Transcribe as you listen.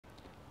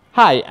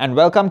Hi and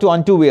welcome to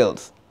On Two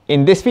Wheels.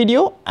 In this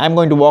video, I'm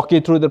going to walk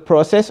you through the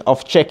process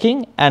of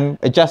checking and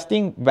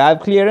adjusting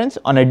valve clearance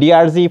on a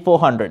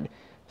DRZ400.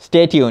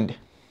 Stay tuned.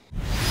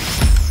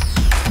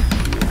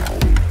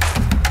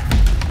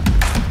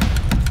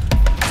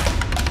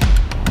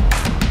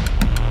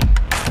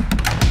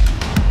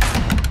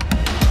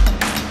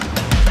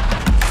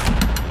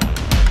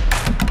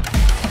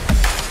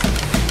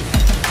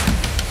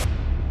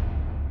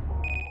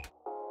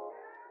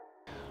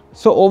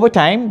 So over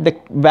time, the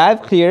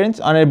valve clearance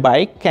on a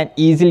bike can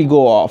easily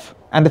go off.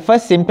 And the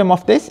first symptom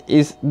of this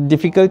is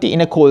difficulty in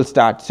a cold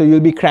start. So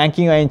you'll be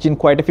cranking your engine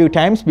quite a few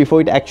times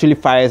before it actually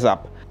fires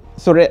up.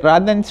 So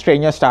rather than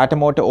strain your starter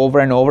motor over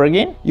and over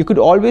again, you could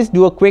always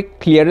do a quick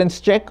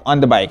clearance check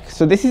on the bike.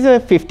 So this is a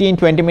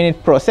 15-20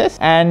 minute process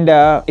and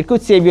it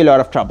could save you a lot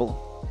of trouble.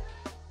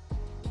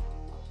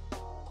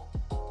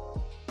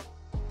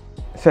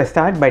 So I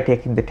start by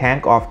taking the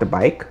tank off the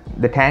bike.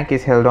 The tank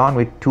is held on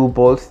with two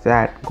bolts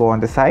that go on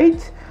the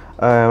sides,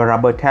 a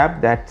rubber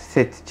tab that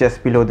sits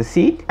just below the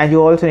seat, and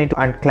you also need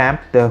to unclamp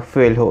the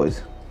fuel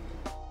hose.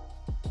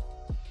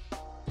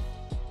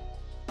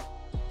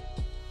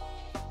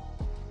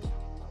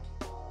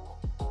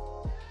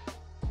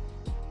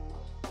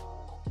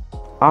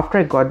 After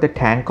I got the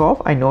tank off,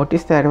 I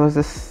noticed that there was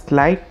a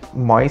slight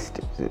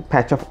moist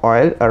patch of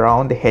oil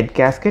around the head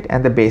gasket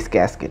and the base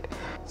gasket.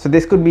 So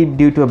this could be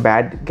due to a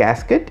bad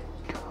gasket,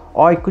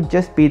 or it could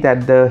just be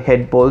that the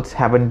head bolts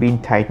haven't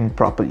been tightened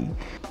properly.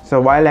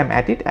 So while I'm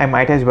at it, I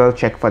might as well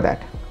check for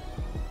that.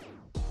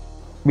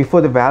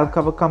 Before the valve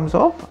cover comes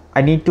off,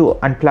 I need to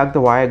unplug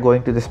the wire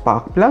going to the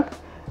spark plug,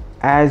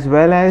 as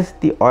well as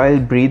the oil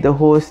breather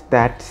hose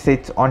that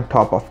sits on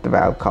top of the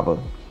valve cover.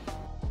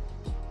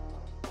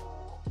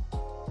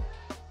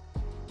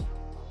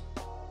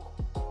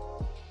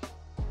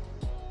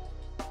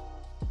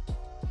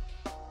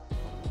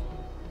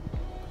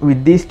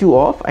 With these two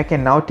off, I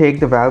can now take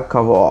the valve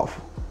cover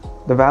off.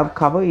 The valve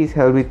cover is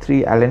held with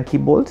 3 Allen key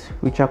bolts,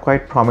 which are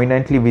quite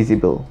prominently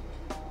visible.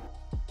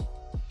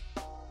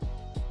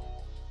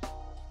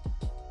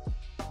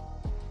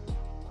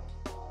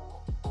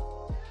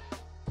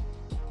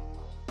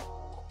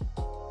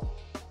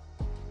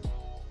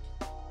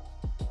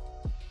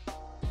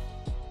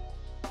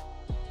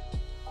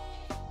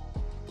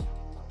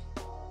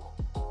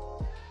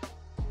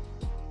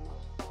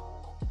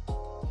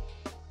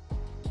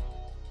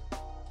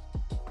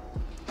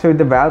 So with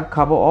the valve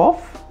cover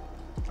off,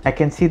 I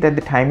can see that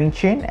the timing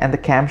chain and the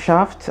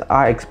camshafts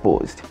are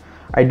exposed.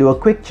 I do a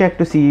quick check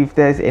to see if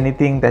there's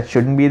anything that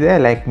shouldn't be there,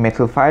 like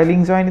metal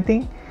filings or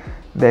anything.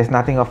 There's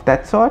nothing of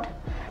that sort.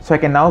 So I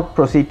can now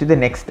proceed to the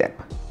next step.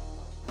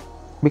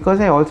 Because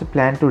I also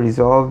plan to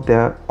resolve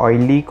the oil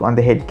leak on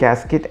the head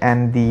gasket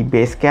and the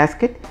base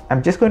gasket,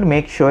 I'm just going to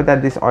make sure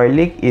that this oil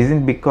leak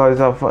isn't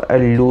because of a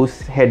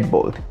loose head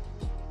bolt.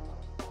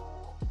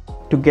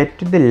 To get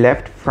to the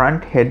left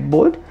front head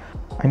bolt,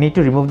 I need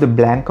to remove the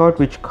blankout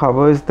which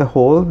covers the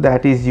hole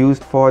that is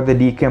used for the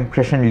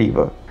decompression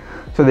lever.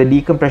 So the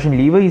decompression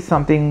lever is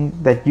something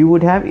that you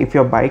would have if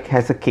your bike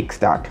has a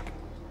kickstart.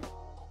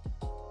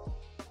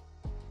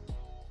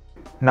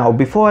 Now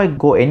before I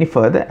go any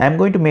further, I'm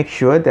going to make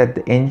sure that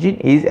the engine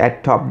is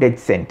at top dead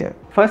center.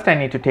 First I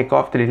need to take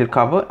off the little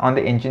cover on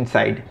the engine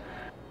side.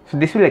 So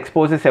this will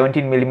expose a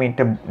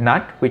 17mm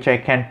nut which I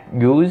can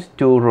use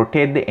to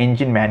rotate the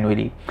engine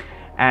manually.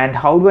 And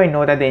how do I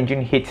know that the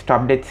engine hits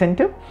top dead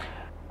center?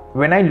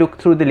 When I look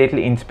through the little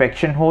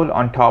inspection hole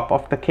on top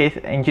of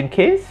the engine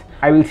case,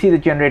 I will see the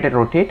generator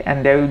rotate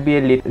and there will be a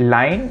little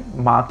line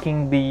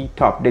marking the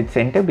top dead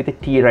center with a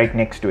T right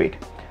next to it.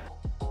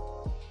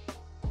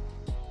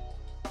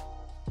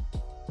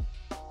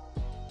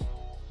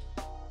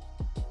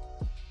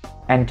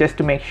 And just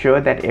to make sure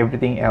that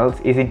everything else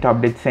is in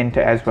top dead center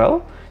as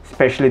well,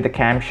 especially the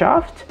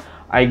camshafts,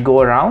 I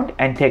go around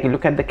and take a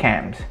look at the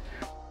cams.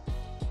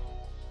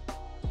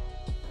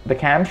 The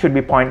cams should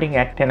be pointing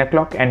at 10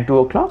 o'clock and 2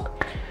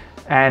 o'clock,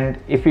 and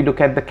if you look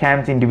at the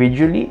cams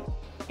individually,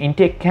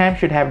 intake cam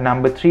should have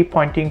number 3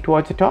 pointing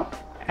towards the top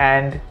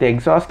and the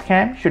exhaust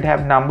cam should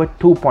have number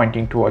 2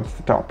 pointing towards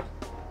the top.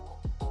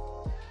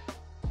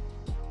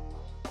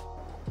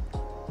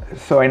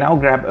 So I now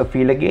grab a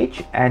feeler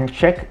gauge and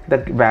check the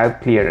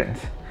valve clearance.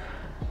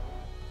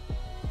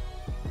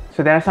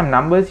 So there are some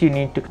numbers you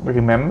need to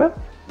remember.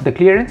 The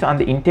clearance on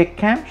the intake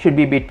cam should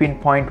be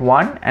between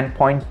 0.1 and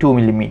 0.2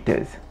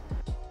 millimeters.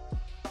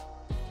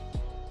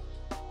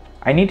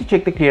 I need to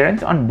check the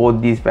clearance on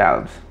both these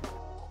valves.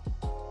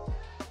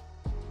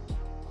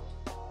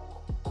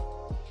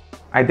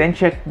 I then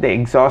check the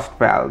exhaust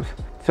valves.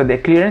 So the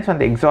clearance on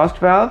the exhaust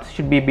valves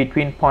should be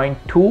between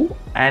 0.2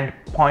 and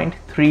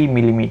 0.3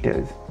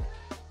 millimeters.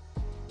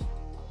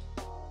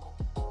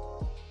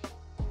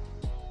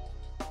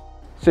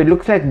 So it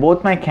looks like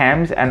both my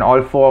cams and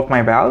all 4 of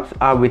my valves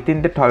are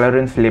within the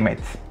tolerance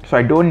limits. So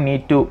I don't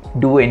need to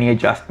do any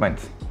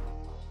adjustments.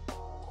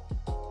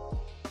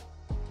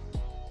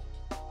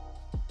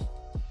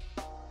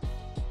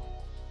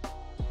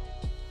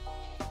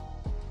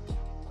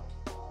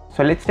 So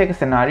So let's take a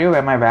scenario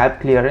where my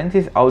valve clearance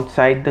is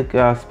outside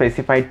the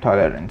specified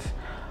tolerance.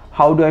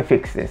 How do I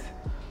fix this?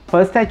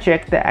 First, I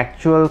check the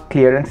actual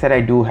clearance that I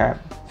do have.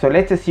 So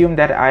let's assume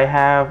that I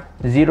have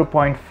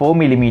 0.4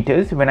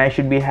 millimeters when I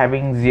should be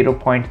having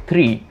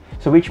 0.3.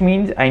 So which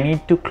means I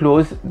need to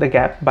close the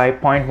gap by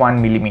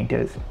 0.1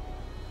 millimeters.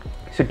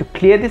 So to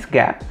clear this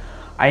gap,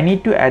 I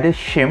need to add a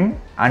shim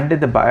under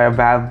the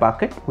valve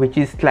bucket, which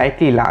is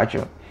slightly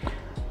larger.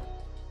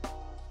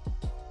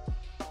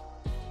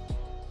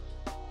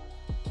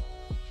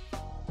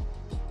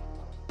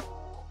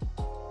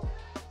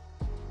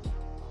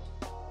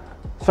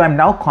 So I'm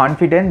now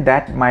confident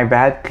that my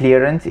valve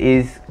clearance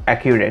is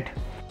accurate.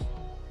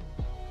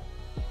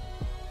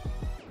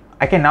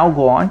 I can now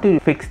go on to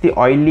fix the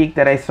oil leak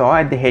that I saw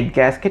at the head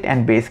gasket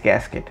and base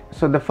gasket.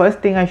 So the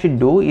first thing I should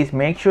do is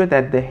make sure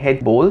that the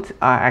head bolts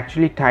are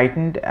actually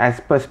tightened as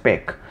per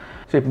spec.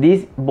 So if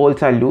these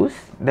bolts are loose,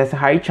 there's a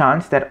high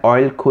chance that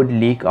oil could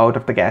leak out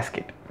of the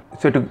gasket.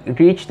 So to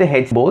reach the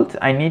head bolts,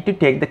 I need to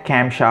take the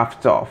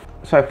camshafts off.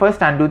 So I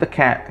first undo the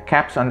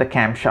caps on the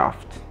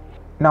camshafts.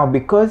 Now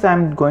because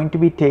I'm going to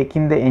be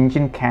taking the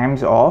engine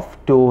cams off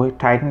to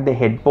tighten the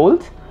head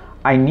bolts,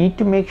 I need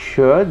to make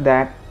sure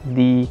that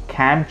the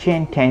cam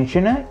chain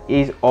tensioner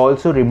is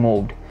also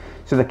removed.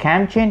 So the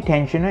cam chain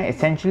tensioner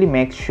essentially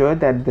makes sure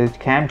that the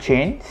cam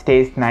chain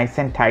stays nice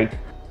and tight.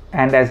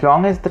 And as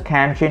long as the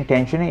cam chain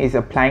tensioner is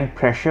applying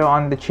pressure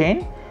on the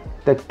chain,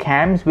 the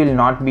cams will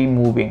not be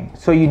moving.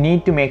 So you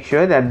need to make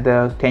sure that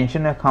the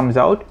tensioner comes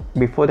out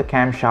before the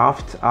cam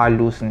shafts are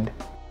loosened.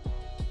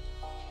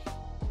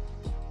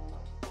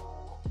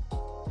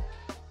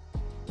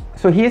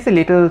 So here's a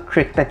little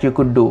trick that you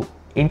could do.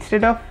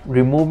 Instead of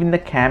removing the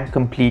cam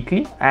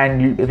completely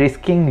and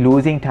risking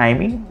losing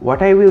timing,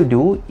 what I will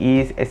do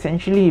is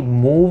essentially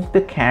move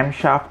the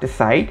camshaft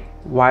aside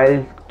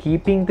while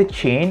keeping the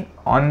chain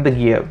on the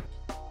gear.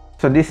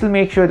 So this will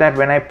make sure that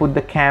when I put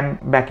the cam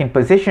back in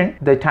position,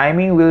 the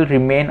timing will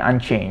remain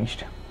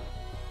unchanged.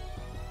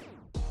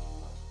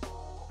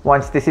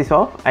 Once this is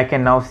off, I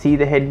can now see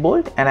the head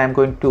bolt and I'm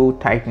going to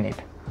tighten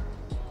it.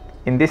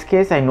 In this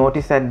case, I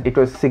noticed that it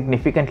was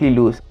significantly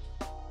loose.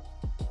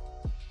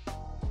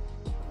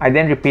 I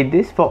then repeat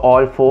this for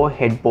all 4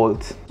 head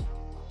bolts.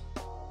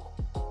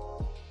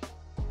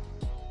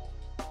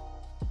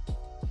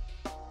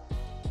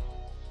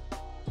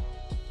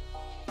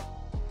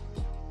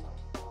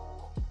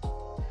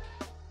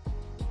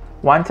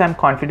 Once I'm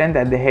confident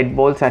that the head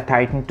bolts are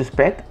tightened to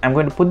spec, I'm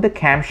going to put the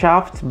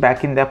camshafts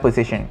back in their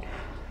position.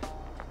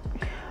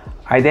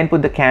 I then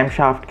put the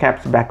camshaft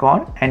caps back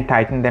on and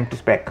tighten them to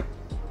spec.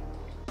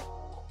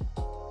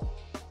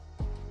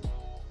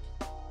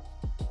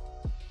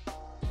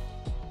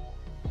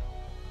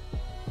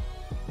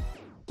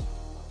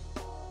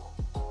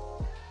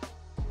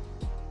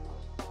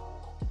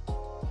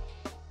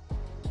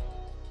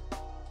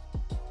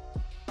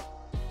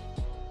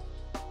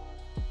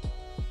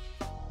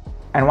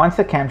 And once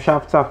the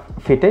camshafts are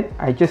fitted,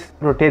 I just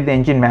rotate the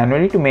engine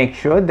manually to make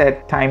sure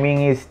that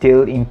timing is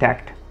still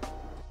intact.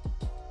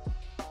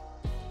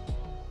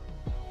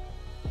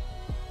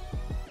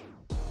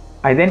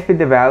 I then fit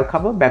the valve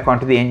cover back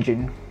onto the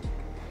engine.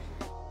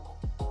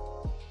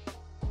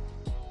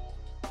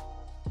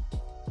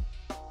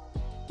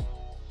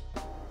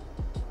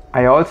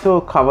 I also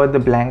cover the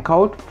blank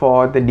out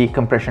for the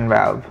decompression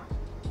valve.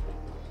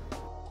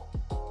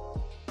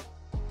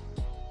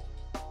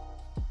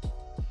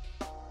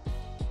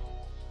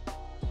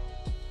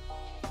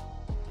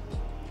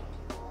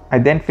 I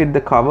then fit the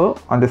cover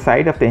on the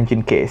side of the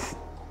engine case.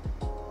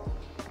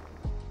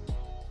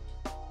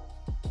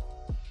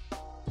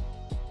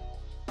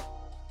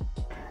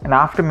 And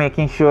after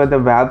making sure the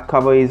valve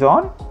cover is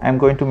on, I'm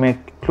going to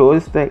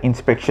close the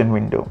inspection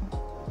window.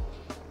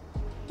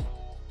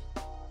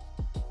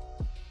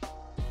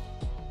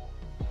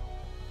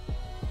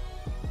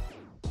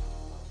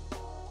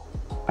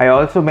 I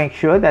also make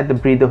sure that the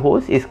breather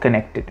hose is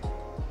connected.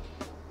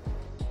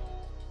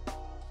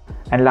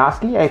 And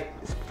lastly, I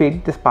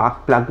fit the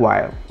spark plug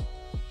wire.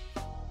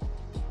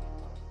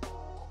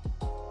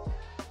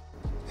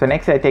 So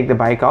next I take the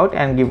bike out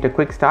and give it a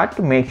quick start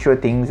to make sure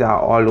things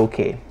are all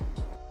okay.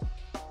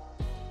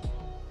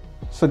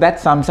 So that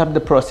sums up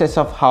the process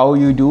of how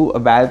you do a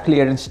valve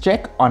clearance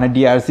check on a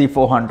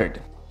DRZ400.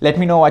 Let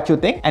me know what you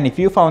think and if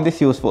you found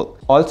this useful.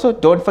 Also,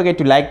 don't forget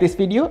to like this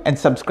video and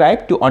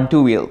subscribe to On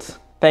Two Wheels.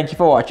 Thank you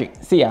for watching.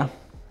 See ya.